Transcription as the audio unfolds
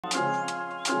Welcome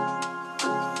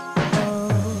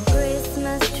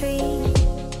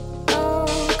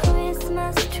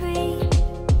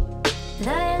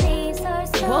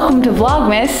to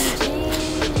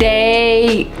Vlogmas,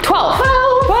 day 12.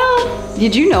 Well,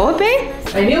 did you know it, babe?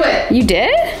 I knew it. You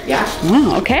did? Yeah.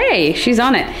 Oh, okay, she's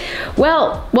on it.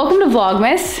 Well, welcome to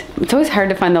Vlogmas. It's always hard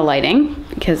to find the lighting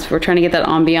because we're trying to get that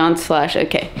ambiance slash,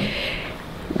 okay.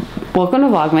 Welcome to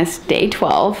Vlogmas, day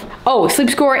 12. Oh, sleep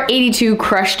score 82,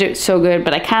 crushed it so good,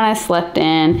 but I kind of slept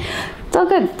in. It's all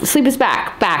good. Sleep is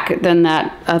back than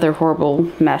that other horrible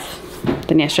mess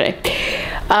than yesterday.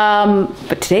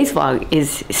 But today's vlog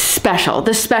is special.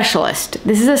 The Specialist.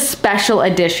 This is a special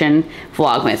edition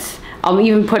Vlogmas. I'll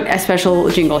even put a special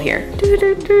jingle here.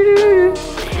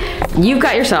 You've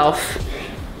got yourself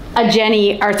a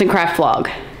Jenny arts and craft vlog.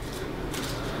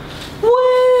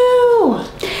 Woo!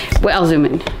 Well, I'll zoom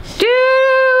in.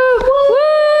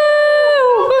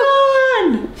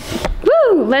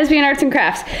 Woo! Lesbian arts and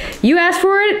crafts. You asked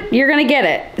for it, you're gonna get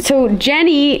it. So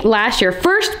Jenny last year,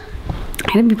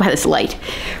 I didn't buy this light.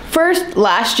 First,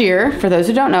 last year, for those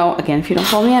who don't know, again, if you don't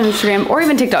follow me on Instagram or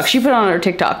even TikTok, she put it on her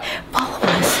TikTok.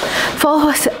 Follow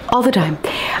us all the time.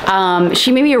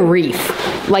 She made me a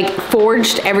wreath, like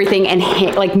forged everything and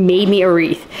like made me a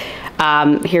wreath.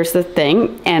 Here's the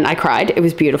thing, and I cried. It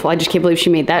was beautiful. I just can't believe she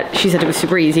made that. She said it was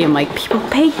super easy. I'm like, people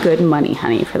pay good money,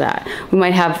 honey, for that. We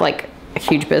might have like a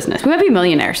huge business. We might be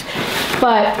millionaires,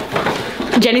 but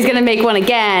Jenny's gonna make one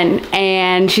again,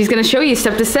 and she's gonna show you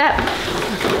step to step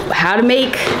how to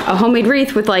make a homemade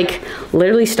wreath with like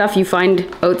literally stuff you find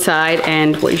outside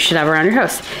and what you should have around your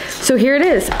house. So here it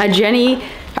is, a Jenny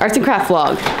arts and craft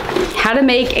vlog. How to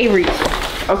make a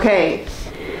wreath. Okay,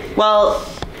 well,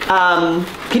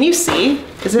 can you see?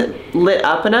 Is it lit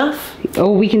up enough?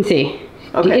 Oh, we can see.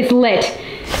 Okay. It's lit.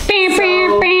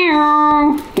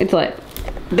 It's lit.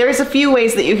 There's a few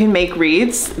ways that you can make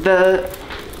wreaths. This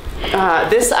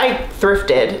I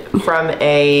thrifted from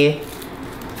a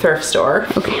thrift store.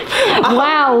 Okay.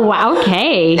 Wow,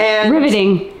 okay. And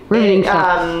Riveting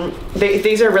stuff.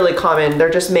 These are really common. They're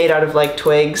just made out of like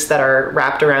twigs that are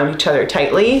wrapped around each other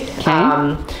tightly.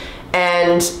 Okay.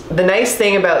 And the nice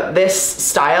thing about this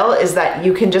style is that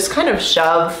you can just kind of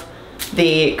shove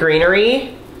the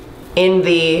greenery in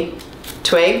the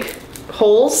twig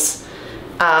holes.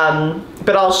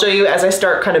 But I'll show you as I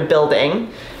start kind of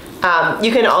building.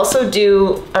 You can also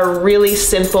do a really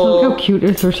simple Look how cute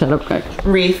is her setup, guys.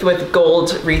 Wreath with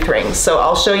gold wreath rings. So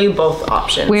I'll show you both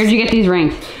options. Where did you get these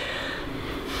rings?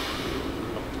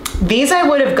 These I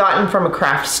would have gotten from a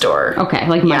craft store. Okay,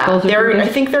 like Michael's? Yeah, I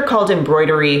think they're called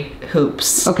embroidery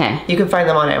hoops. Okay. You can find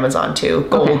them on Amazon too.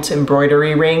 Gold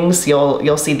embroidery rings.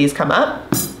 You'll see these come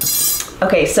up.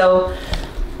 Okay, so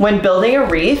when building a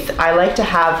wreath, I like to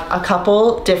have a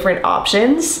couple different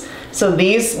options. So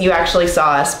these you actually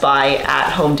saw us buy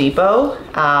at Home Depot.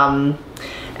 And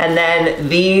then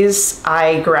these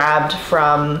I grabbed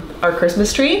from our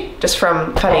Christmas tree, just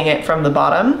from cutting it from the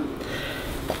bottom.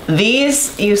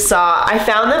 These you saw, I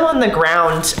found them on the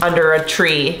ground under a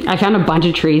tree. I found a bunch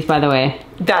of trees, by the way.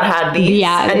 That had these.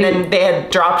 Yeah. And then they had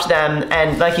dropped them,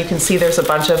 and like you can see there's a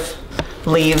bunch of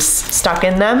leaves stuck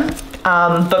in them.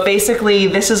 But basically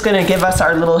this is gonna give us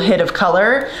our little hit of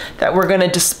color that we're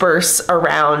gonna disperse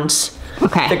around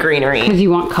the greenery. Because you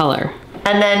want color.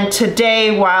 And then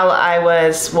today while I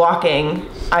was walking,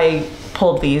 I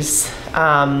pulled these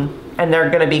and they're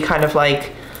gonna be kind of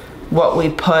like what we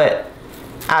put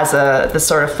as the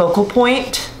sort of focal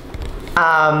point.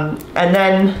 And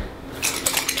then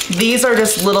these are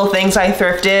just little things I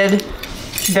thrifted.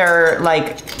 They're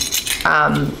like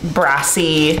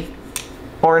brassy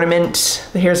ornament.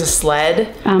 Here's a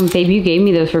sled. Babe, you gave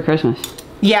me those for Christmas.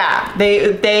 Yeah,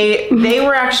 they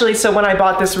were actually, so when I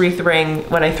bought this wreath ring,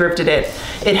 when I thrifted it,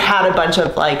 it had a bunch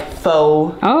of like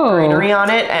faux greenery on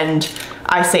it, and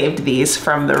I saved these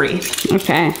from the wreath.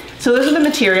 Okay. So those are the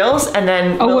materials, and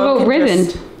then ribbon.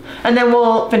 And then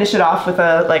we'll finish it off with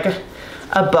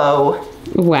a bow.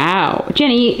 Wow.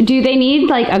 Jenny, do they need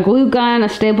like a glue gun, a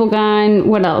staple gun?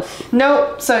 What else?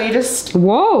 Nope. So you just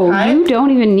you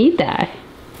don't even need that.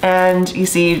 And you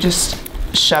see, you just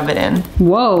shove it in.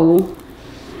 Whoa.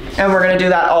 And we're gonna do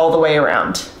that all the way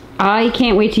around. I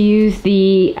can't wait to use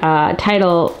the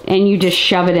title and you just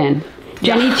shove it in.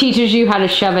 Jenny teaches you how to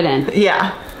shove it in.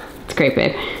 Yeah. It's great,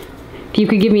 babe. If you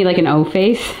could give me like an O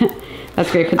face, that's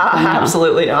great for the thumbnail.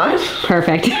 Absolutely not.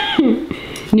 Perfect.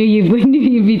 knew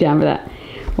you'd be down for that.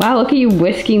 Wow, look at you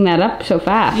whisking that up so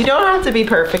fast. You don't have to be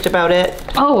perfect about it.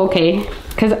 Oh, okay.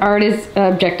 Because art is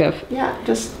objective. Yeah,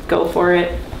 just go for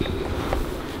it.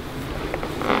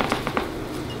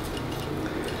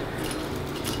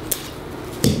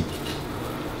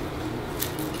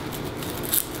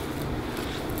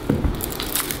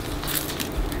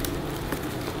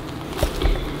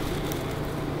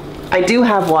 I do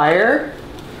have wire.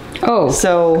 Oh.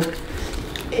 So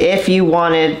if you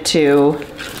wanted to,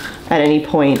 at any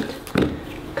point,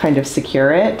 kind of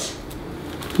secure it.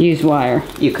 Use wire.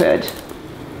 You could.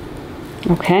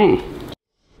 Okay.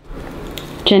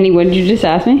 Jenny, what did you just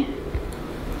ask me?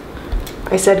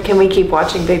 I said, can we keep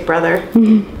watching Big Brother?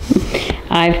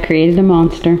 I've created a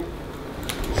monster.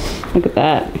 Look at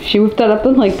that. She whipped that up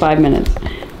in like 5 minutes.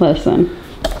 Listen.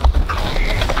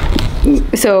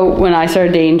 So when I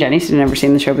started dating Jenny, she'd never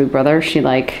seen the show Big Brother. She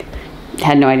like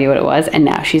had no idea what it was, and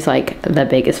now she's like the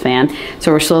biggest fan.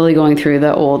 So we're slowly going through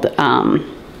the old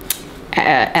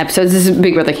episodes. This is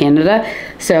Big Brother Canada.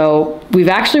 So we've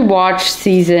actually watched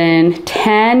season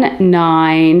 10,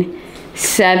 9,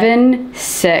 7,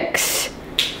 6,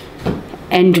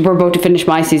 and we're about to finish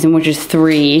my season, which is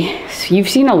 3. So you've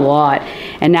seen a lot.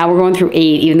 And now we're going through 8,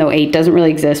 even though 8 doesn't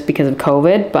really exist because of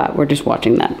COVID, but we're just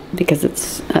watching that because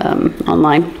it's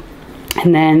online.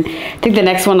 And then I think the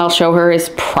next one I'll show her is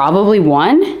probably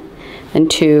 1, then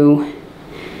 2,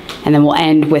 and then we'll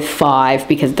end with 5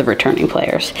 because of the returning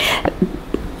players,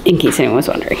 in case anyone was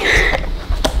wondering.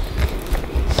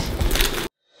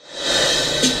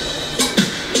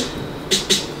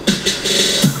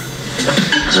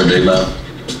 So big mouth.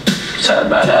 Sad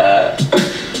about that.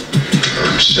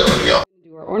 I'm showing y'all.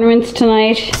 Do our ornaments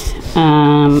tonight,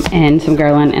 and some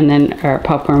garland, and then our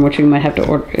popcorn, which we might have to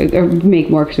order or make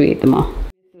more because we ate them all.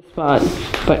 The spot,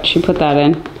 but she put that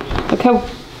in. Look how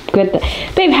good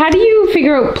babe, how do you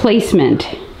figure out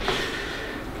placement?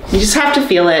 You just have to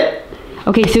feel it.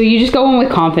 Okay, so you just go in with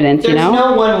confidence. There's you know?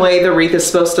 no one way the wreath is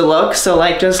supposed to look, so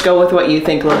like just go with what you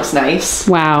think looks nice.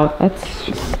 Wow, that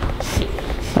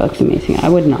looks amazing. I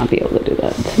would not be able to do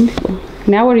that. Some people.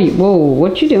 Now what are you? Whoa,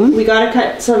 what you doing? We gotta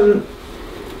cut some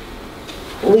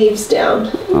leaves down.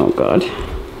 Oh God.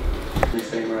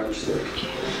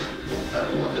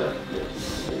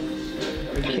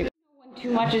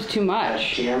 Too much is too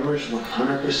much. Cameras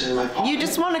 100% my pocket. You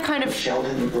just want to kind of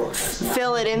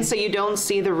fill it in so you don't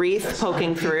see the wreath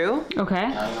poking through.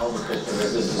 Okay.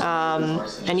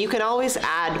 And you can always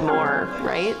add more,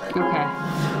 right? Okay.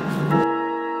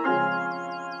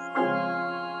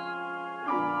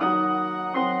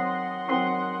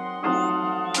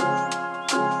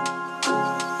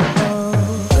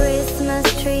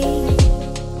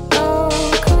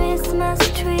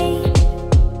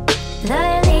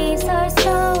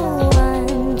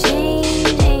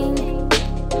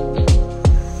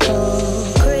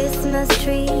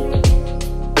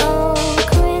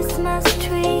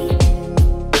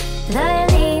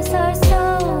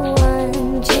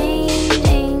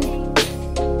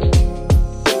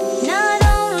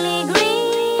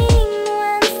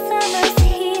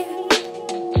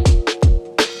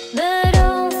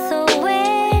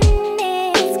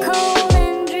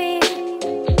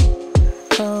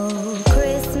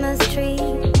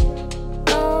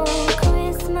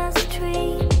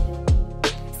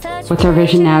 What's our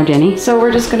vision now, Jenny? So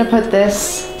we're just gonna put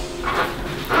this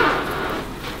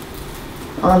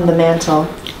on the mantle.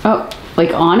 Oh,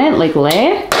 like on it? Like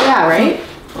lay it? Yeah, right?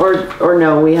 Or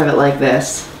no, we have it like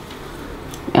this.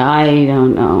 I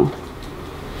don't know.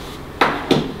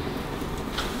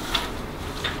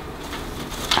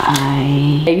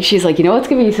 She's like, you know what's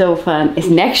gonna be so fun is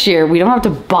next year we don't have to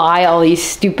buy all these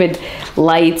stupid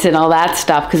lights and all that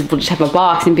stuff because we'll just have a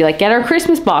box and be like, get our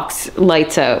Christmas box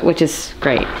lights out, which is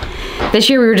great. This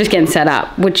year we were just getting set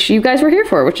up, which you guys were here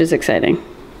for, which is exciting.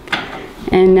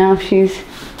 And now she's,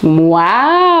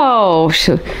 wow.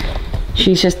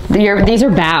 She's just, these are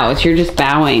bows. You're just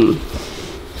bowing.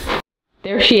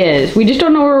 There she is. We just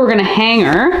don't know where we're gonna hang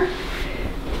her.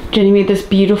 Jenny made this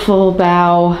beautiful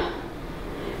bow.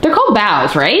 They're called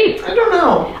bows, right? I don't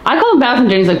know. I call them bows and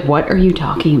Jenny's like, what are you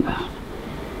talking about?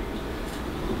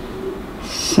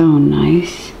 So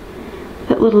nice.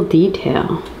 That little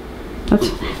detail.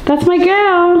 That's my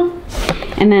girl.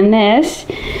 And then this,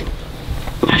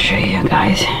 I'll show you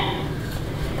guys.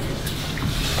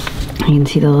 You can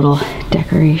see the little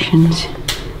decorations.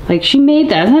 Like she made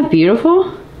that, isn't that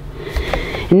beautiful?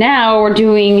 And now we're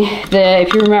doing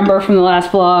if you remember from the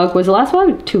last vlog, was the last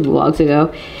vlog? 2 vlogs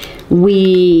ago.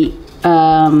 We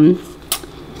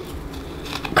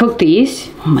cooked these.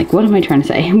 I'm like, what am I trying to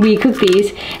say? We cooked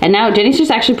these, and now Jenny's just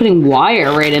actually putting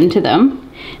wire right into them.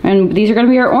 And these are gonna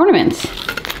be our ornaments.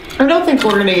 I don't think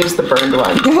we're gonna use the burned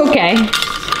one. Okay,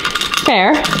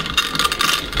 fair.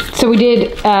 So we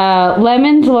did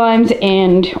lemons, limes,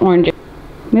 and oranges.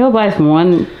 Maybe I'll buy us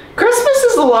one. Christmas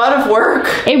is a lot of work.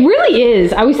 It really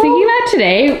is. I was thinking that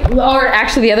today, or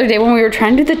actually the other day when we were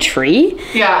trying to do the tree.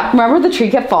 Yeah. Remember the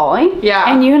tree kept falling?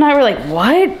 Yeah. And you and I were like,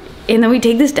 what and then we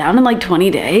take this down in like 20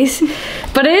 days.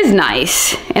 But it is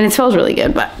nice, and it smells really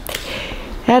good, but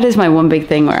that is my one big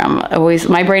thing where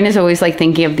my brain is always like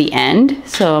thinking of the end.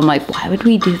 So I'm like, why would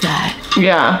we do that?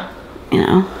 Yeah. You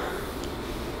know?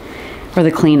 Or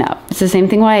the cleanup. It's the same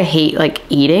thing why I hate like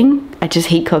eating. I just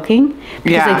hate cooking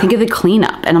because I think of the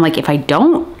cleanup, and I'm like, if I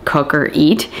don't cook or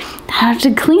eat, I have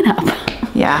to clean up.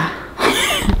 Yeah.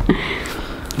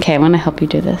 Okay, I want to help you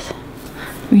do this.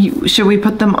 Should we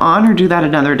put them on or do that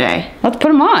another day? Let's put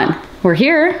them on. We're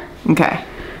here. Okay.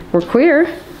 We're queer.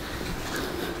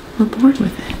 We're born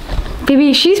with it.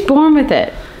 Baby, she's born with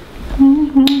it.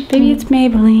 Baby, it's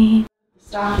Maybelline.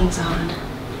 Stockings on.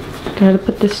 Gotta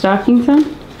put the stockings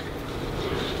on.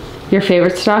 Your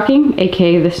favorite stocking,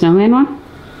 aka the snowman one?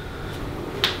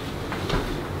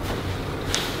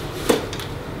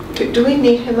 Do we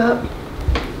need him up?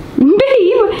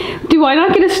 Babe, do I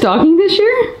not get a stocking this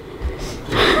year?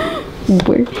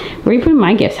 Where are you putting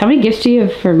my gifts? How many gifts do you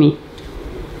have for me?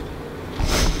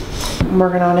 I'm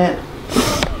working on it.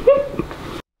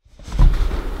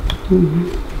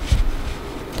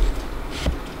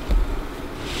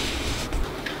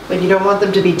 But you don't want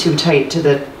them to be too tight to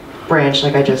the branch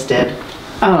like I just did.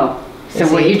 Oh, so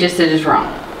what you just did is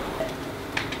wrong.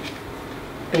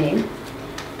 Babe,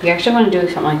 you actually want to do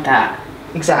something like that.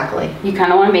 Exactly. You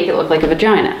kind of want to make it look like a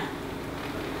vagina.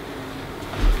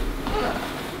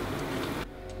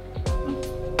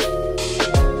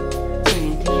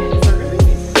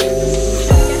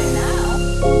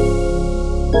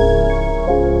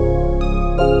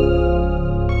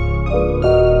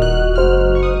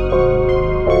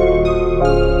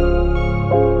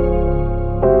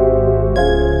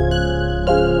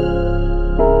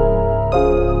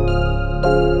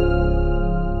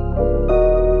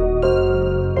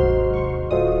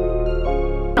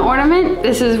 Ornament.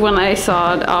 This is when I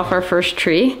sawed off our first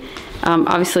tree.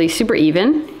 Obviously super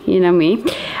even, you know me.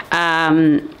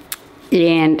 And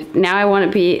now I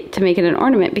want it to make it an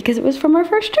ornament because it was from our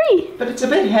first tree. But it's a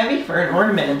bit heavy for an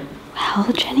ornament.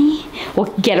 Well, Jenny,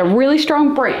 we'll get a really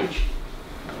strong branch.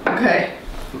 Okay.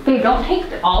 Babe, don't take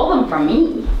all of them from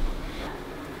me.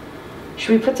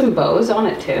 Should we put some bows on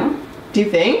it too? Do you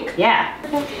think? Yeah.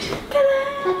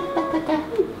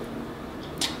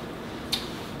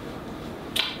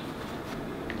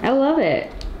 I love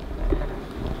it.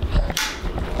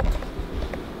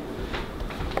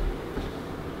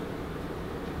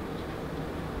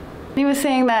 He was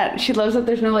saying that she loves that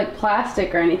there's no like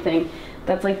plastic or anything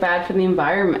that's like bad for the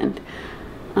environment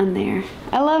on there.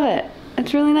 I love it.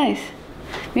 It's really nice.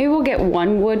 Maybe we'll get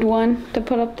one wood one to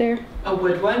put up there. A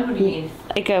wood one? What do you mean?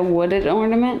 Like a wooded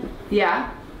ornament.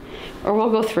 Yeah. Or we'll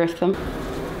go thrift them.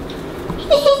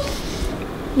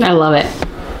 I love it.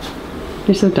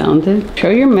 You're so talented.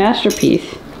 Show your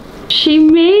masterpiece. She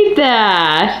made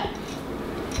that.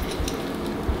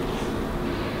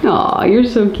 Aw, you're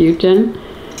so cute, Jen.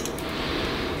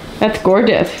 That's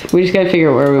gorgeous. We just gotta figure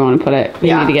out where we want to put it.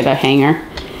 We need to get a hanger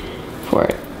for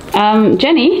it.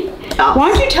 Jenny,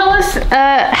 why don't you tell us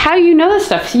how you know this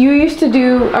stuff? So you used to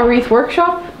do a wreath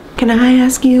workshop? Can I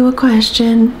ask you a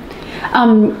question?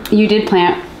 You did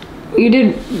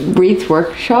wreath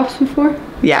workshops before?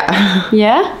 Yeah.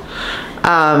 Yeah?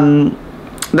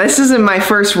 This isn't my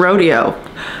first rodeo.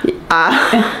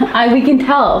 We can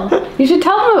tell. You should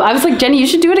tell them. I was like, Jenny, you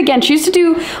should do it again. She used to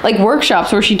do like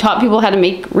workshops where she taught people how to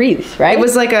make wreaths, right? It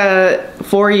was like a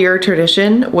 4-year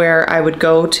tradition where I would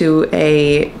go to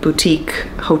a boutique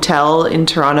hotel in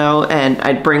Toronto and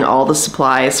I'd bring all the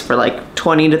supplies for like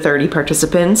 20 to 30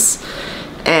 participants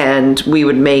and we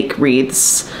would make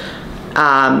wreaths.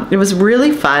 It was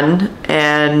really fun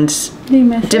and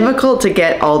difficult to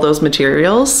get all those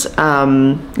materials.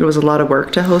 It was a lot of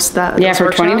work to host that. Yeah, for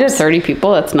 20 to 30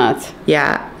 people, that's nuts.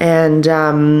 Yeah, and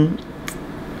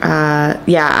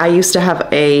I used to have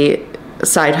a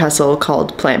side hustle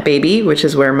called Plant Baby, which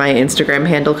is where my Instagram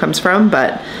handle comes from,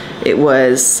 but it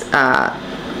was,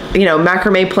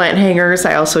 macrame plant hangers.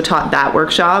 I also taught that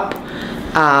workshop.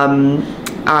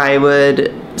 I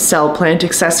would sell plant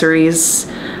accessories.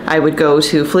 I would go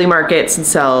to flea markets and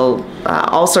sell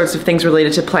all sorts of things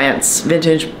related to plants,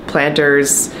 vintage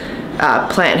planters,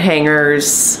 plant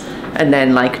hangers, and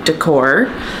then like decor.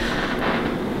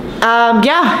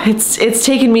 It's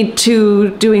taken me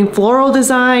to doing floral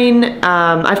design.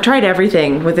 I've tried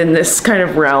everything within this kind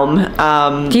of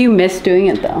realm. Do you miss doing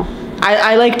it though?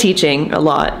 I like teaching a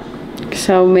lot.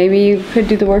 So maybe you could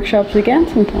do the workshops again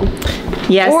sometime.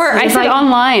 Yes. Or I said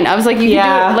online. I was like, you could do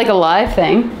it like a live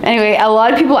thing. Anyway, a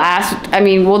lot of people asked, I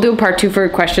mean, we'll do a part 2 for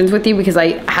questions with you because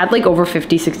I had like over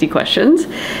 50, 60 questions.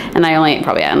 And I only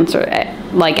probably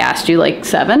asked you like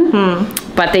 7.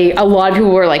 But a lot of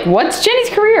people were like, what's Jenny's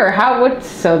career?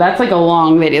 So that's like a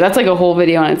long video. That's like a whole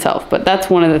video in itself. But that's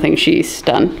one of the things she's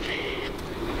done.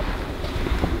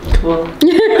 Cool.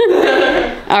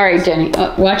 All right, Jenny,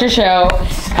 watch a show.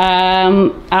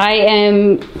 I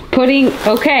am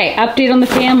update on the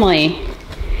family.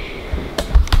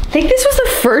 I think this was the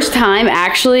first time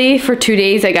actually for 2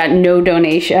 days I got no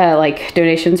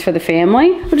donations for the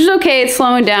family, which is okay. It's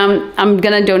slowing down. I'm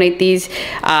gonna donate these.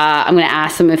 I'm gonna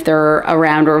ask them if they're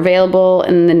around or available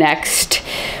in the next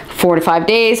 4 to 5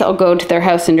 days. I'll go to their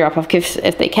house and drop off gifts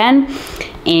if they can.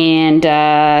 And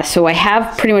so I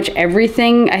have pretty much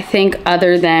everything, I think,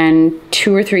 other than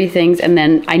 2 or 3 things. And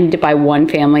then I need to buy one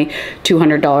family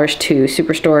 $200 to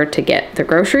Superstore to get their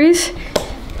groceries.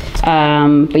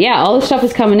 But yeah, all the stuff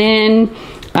is coming in.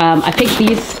 I picked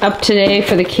these up today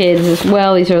for the kids as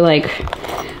well. These are like,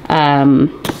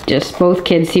 just both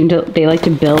kids they like to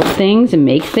build things and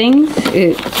make things.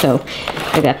 So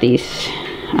I got these,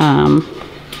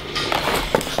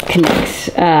 connects.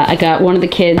 I got one of the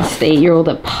kids, the 8-year-old,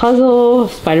 a puzzle,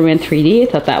 Spider-Man 3D. I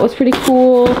thought that was pretty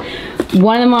cool.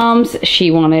 One of the moms,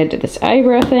 she wanted this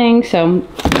eyebrow thing. So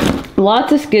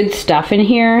lots of good stuff in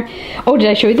here. Oh, did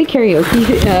I show you the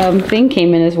karaoke thing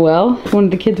came in as well? One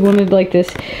of the kids wanted like this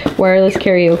wireless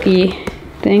karaoke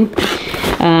thing.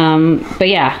 But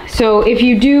yeah, so if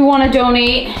you do want to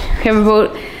donate, we have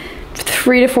about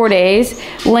 3 to 4 days.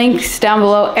 Links down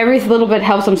below. Every little bit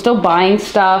helps. I'm still buying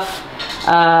stuff.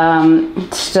 I'm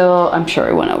sure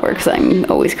I went over because I'm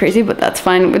always crazy, but that's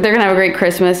fine. They're gonna have a great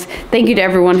Christmas. Thank you to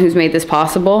everyone who's made this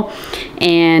possible.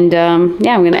 And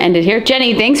yeah, I'm gonna end it here.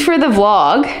 Jenny, thanks for the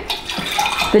vlog.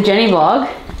 The Jenny vlog.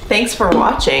 Thanks for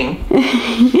watching.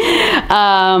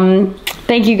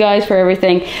 Thank you guys for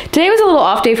everything. Today was a little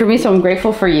off day for me, so I'm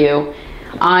grateful for you.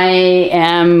 I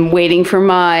am waiting for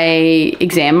my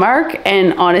exam mark,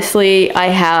 and honestly, I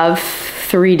have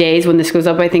 3 days. When this goes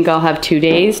up, I think I'll have 2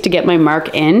 days to get my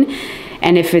mark in.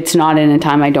 And if it's not in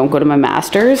time, I don't go to my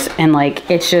master's, and like,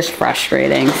 it's just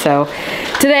frustrating. So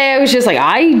today I was just like,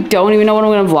 I don't even know what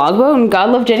I'm gonna vlog about. And God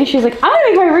love Jenny, she's like, I'm gonna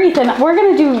make my wreath and we're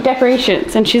gonna do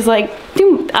decorations. And she's like,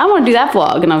 dude, I wanna do that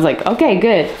vlog. And I was like, okay,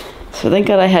 good. So thank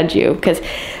God I had you, because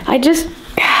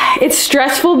it's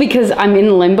stressful because I'm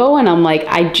in limbo and I'm like,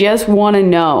 I just wanna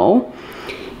know,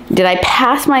 did I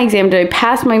pass my exam? Did I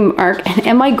pass my mark? And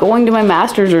am I going to my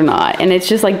master's or not? And it's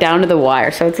just like down to the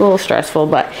wire. So it's a little stressful,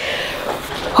 but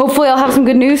hopefully I'll have some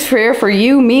good news for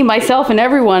you, me, myself, and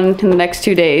everyone in the next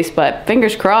 2 days, but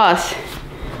fingers crossed.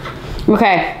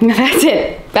 Okay, that's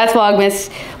it. That's Vlogmas.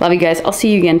 Love you guys. I'll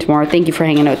see you again tomorrow. Thank you for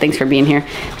hanging out. Thanks for being here.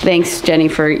 Thanks, Jenny,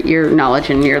 for your knowledge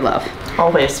and your love.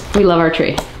 Always. We love our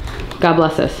tree. God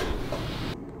bless us.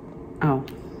 Oh,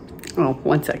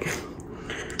 1 second.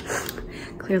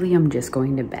 Clearly I'm just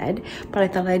going to bed, but I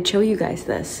thought I'd show you guys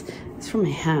this. It's from my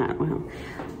hat. Wow.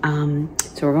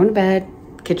 So we're going to bed.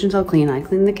 Kitchen's all clean. I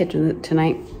cleaned the kitchen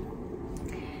tonight.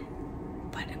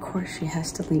 But of course she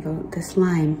has to leave out this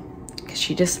lime, because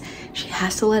she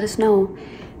has to let us know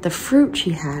the fruit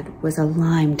she had was a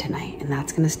lime tonight, and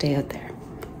that's gonna stay out there.